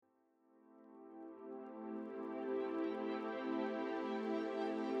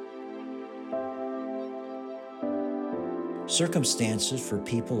Circumstances for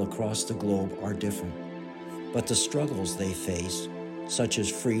people across the globe are different, but the struggles they face, such as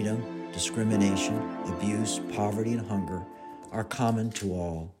freedom, discrimination, abuse, poverty, and hunger, are common to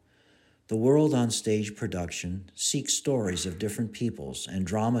all. The World on Stage production seeks stories of different peoples and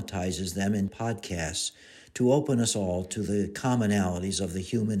dramatizes them in podcasts to open us all to the commonalities of the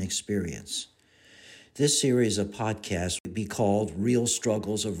human experience. This series of podcasts would be called Real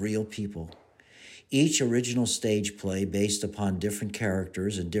Struggles of Real People. Each original stage play based upon different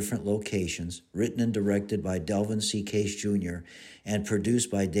characters in different locations, written and directed by Delvin C. Case Jr. and produced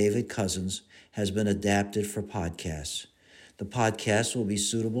by David Cousins, has been adapted for podcasts. The podcast will be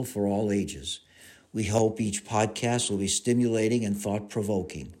suitable for all ages. We hope each podcast will be stimulating and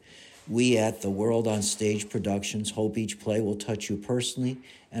thought-provoking. We at the World on Stage Productions hope each play will touch you personally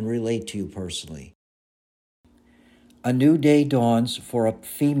and relate to you personally. A new day dawns for a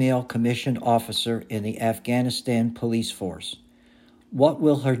female commissioned officer in the Afghanistan police force. What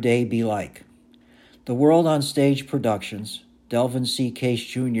will her day be like? The World on Stage Productions, Delvin C. Case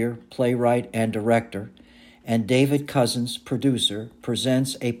Jr., playwright and director, and David Cousins, producer,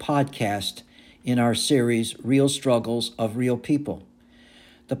 presents a podcast in our series Real Struggles of Real People.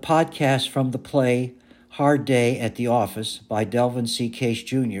 The podcast from the play Hard Day at the Office by Delvin C. Case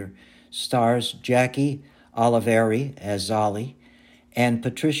Jr. stars Jackie Oliveri as Zali, and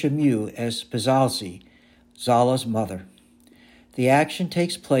Patricia Mew as Pizalzi, Zala's mother. The action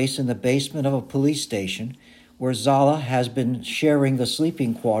takes place in the basement of a police station where Zala has been sharing the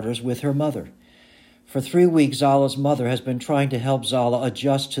sleeping quarters with her mother. For 3 weeks, Zala's mother has been trying to help Zala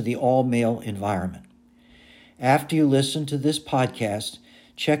adjust to the all-male environment. After you listen to this podcast,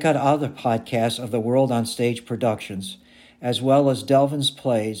 check out other podcasts of the World on Stage Productions, as well as Delvin's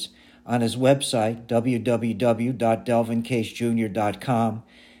plays on his website, www.delvincasejr.com,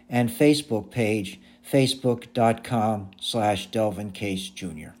 and Facebook page,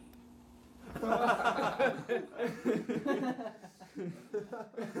 facebook.com/DelvinCaseJr.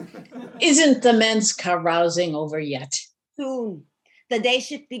 Isn't the men's carousing over yet? Soon. The day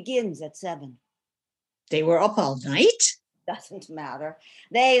shift begins at 7. They were up all night? Doesn't matter.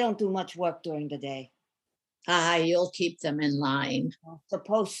 They don't do much work during the day. You'll keep them in line.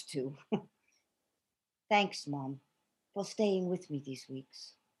 Supposed to. Thanks, Mom, for staying with me these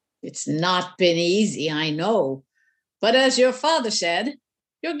weeks. It's not been easy, I know. But as your father said,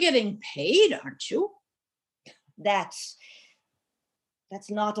 you're getting paid, aren't you? That's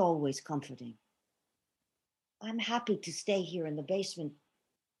not always comforting. I'm happy to stay here in the basement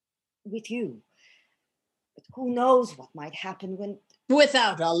with you. But who knows what might happen when...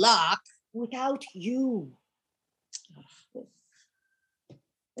 Without a lock. Without you.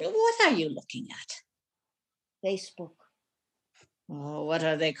 What are you looking at? Facebook. Oh, what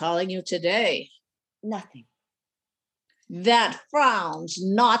are they calling you today? Nothing. That frowns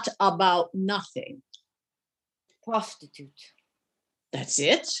not about nothing. Prostitute. That's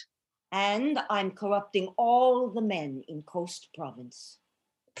it? And I'm corrupting all the men in Coast Province.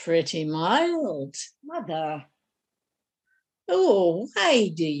 Pretty mild. Mother. Oh, why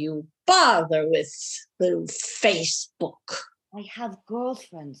do you bother with little Facebook? I have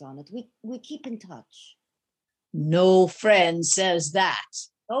girlfriends on it. We keep in touch. No friend says that.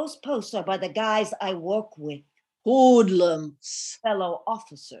 Those posts are by the guys I work with. Hoodlums. Fellow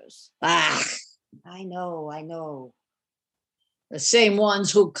officers. Ah. I know. The same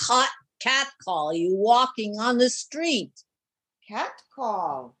ones who catcall you walking on the street.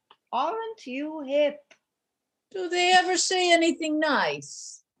 Catcall? Aren't you hip? Do they ever say anything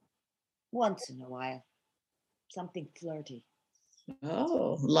nice? Once in a while. Something flirty.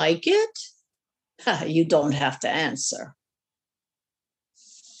 Oh, like it? You don't have to answer.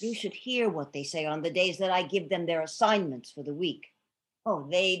 You should hear what they say on the days that I give them their assignments for the week. Oh,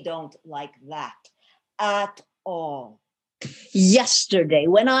 they don't like that at all. Yesterday,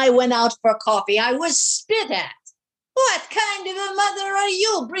 when I went out for coffee, I was spit at. What kind of a mother are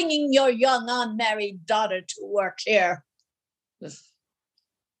you bringing your young unmarried daughter to work here?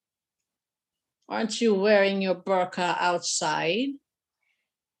 Aren't you wearing your burqa outside?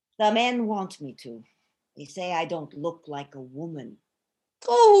 The men want me to. They say I don't look like a woman.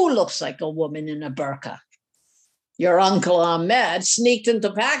 Oh, who looks like a woman in a burqa? Your Uncle Ahmed sneaked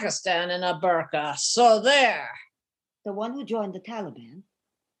into Pakistan in a burqa, so there. The one who joined the Taliban?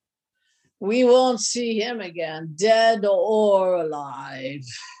 We won't see him again, dead or alive.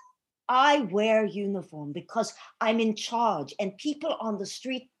 I wear uniform because I'm in charge, and people on the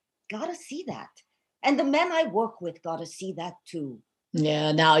street gotta see that. And the men I work with gotta see that too.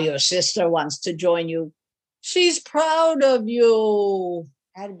 Yeah, now your sister wants to join you. She's proud of you.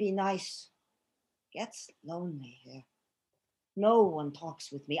 That'd be nice. Gets lonely here. No one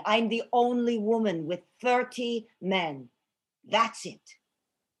talks with me. I'm the only woman with 30 men. That's it.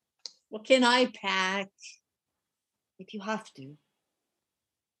 What can I pack? If you have to.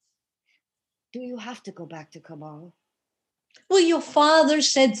 Do you have to go back to Kamala? Well, your father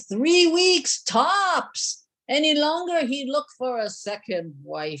said 3 weeks tops. Any longer, he'd look for a second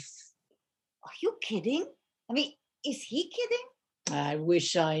wife. Are you kidding? I mean, is he kidding? I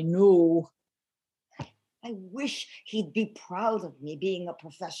wish I knew. I wish he'd be proud of me being a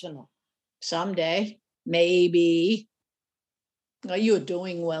professional. Someday, maybe. Oh, you're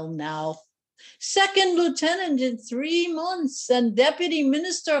doing well now. Second lieutenant in 3 months and deputy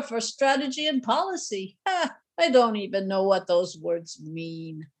minister for strategy and policy. I don't even know what those words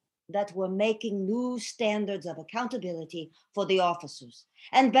mean. That we're making new standards of accountability for the officers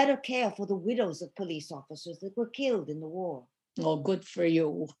and better care for the widows of police officers that were killed in the war. Oh, good for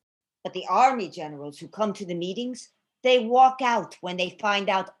you. But the army generals who come to the meetings, they walk out when they find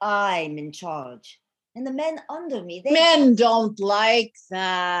out I'm in charge. And the men under me, Men don't like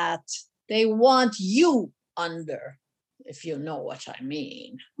that. They want you under, if you know what I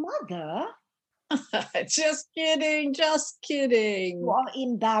mean. Mother? Just kidding, just kidding. You are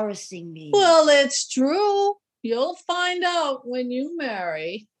embarrassing me. Well, it's true. You'll find out when you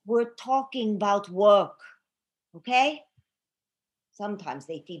marry. We're talking about work, okay? Sometimes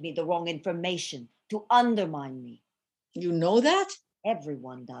they feed me the wrong information to undermine me. You know that?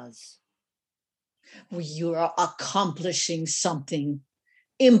 Everyone does. Well, you're accomplishing something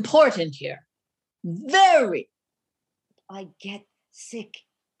important here. Very. I get sick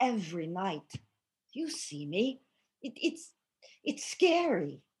every night. You see me. It's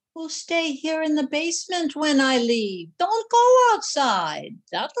scary. We'll stay here in the basement when I leave. Don't go outside.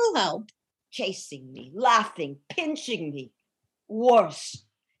 That'll help. Chasing me, laughing, pinching me. Worse,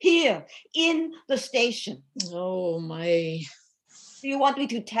 here in the station. Oh, my. Do you want me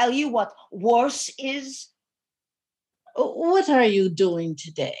to tell you what worse is? What are you doing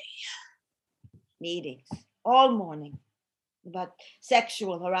today? Meetings all morning about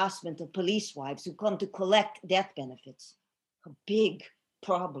sexual harassment of police wives who come to collect death benefits. A big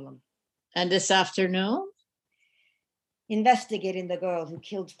problem. And this afternoon? Investigating the girl who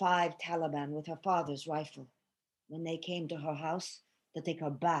killed 5 Taliban with her father's rifle when they came to her house to take her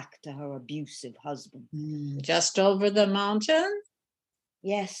back to her abusive husband. Just over the mountain?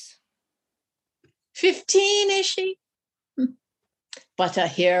 Yes. 15, is she? But a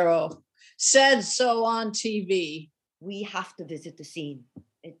hero. Said so on TV. We have to visit the scene.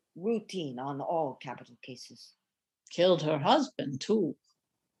 It's routine on all capital cases. Killed her husband, too.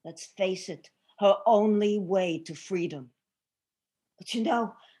 Let's face it, her only way to freedom. But you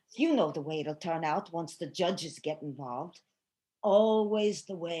know the way it'll turn out once the judges get involved. Always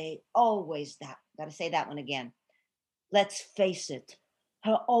the way, always that. Gotta say that one again. Let's face it,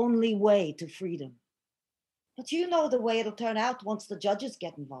 her only way to freedom. But you know the way it'll turn out once the judges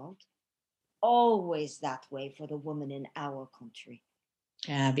get involved. Always that way for the woman in our country.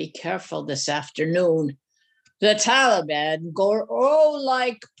 Yeah, be careful this afternoon. The Taliban grow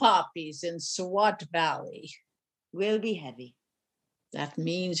like poppies in Swat Valley. Will be heavy. That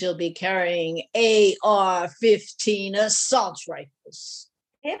means you'll be carrying AR-15 assault rifles.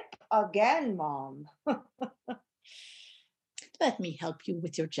 Hip again, Mom. Let me help you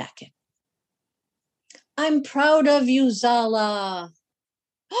with your jacket. I'm proud of you, Zala.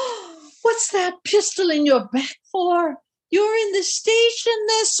 What's that pistol in your back for? You're in the station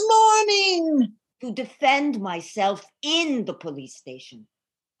this morning. To defend myself in the police station.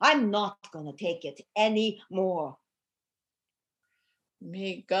 I'm not going to take it anymore.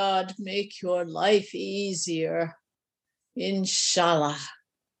 May God make your life easier. Inshallah.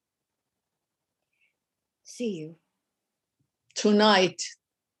 See you. Tonight.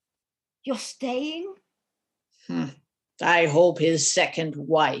 You're staying? I hope his second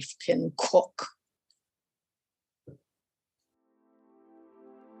wife can cook.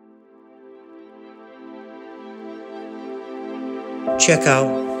 Check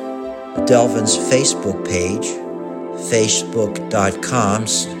out Delvin's Facebook page,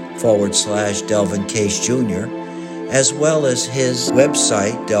 facebook.com/Delvin Case Jr., as well as his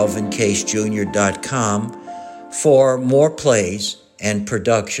website, delvincasejr.com, for more plays and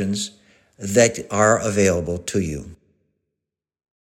productions that are available to you.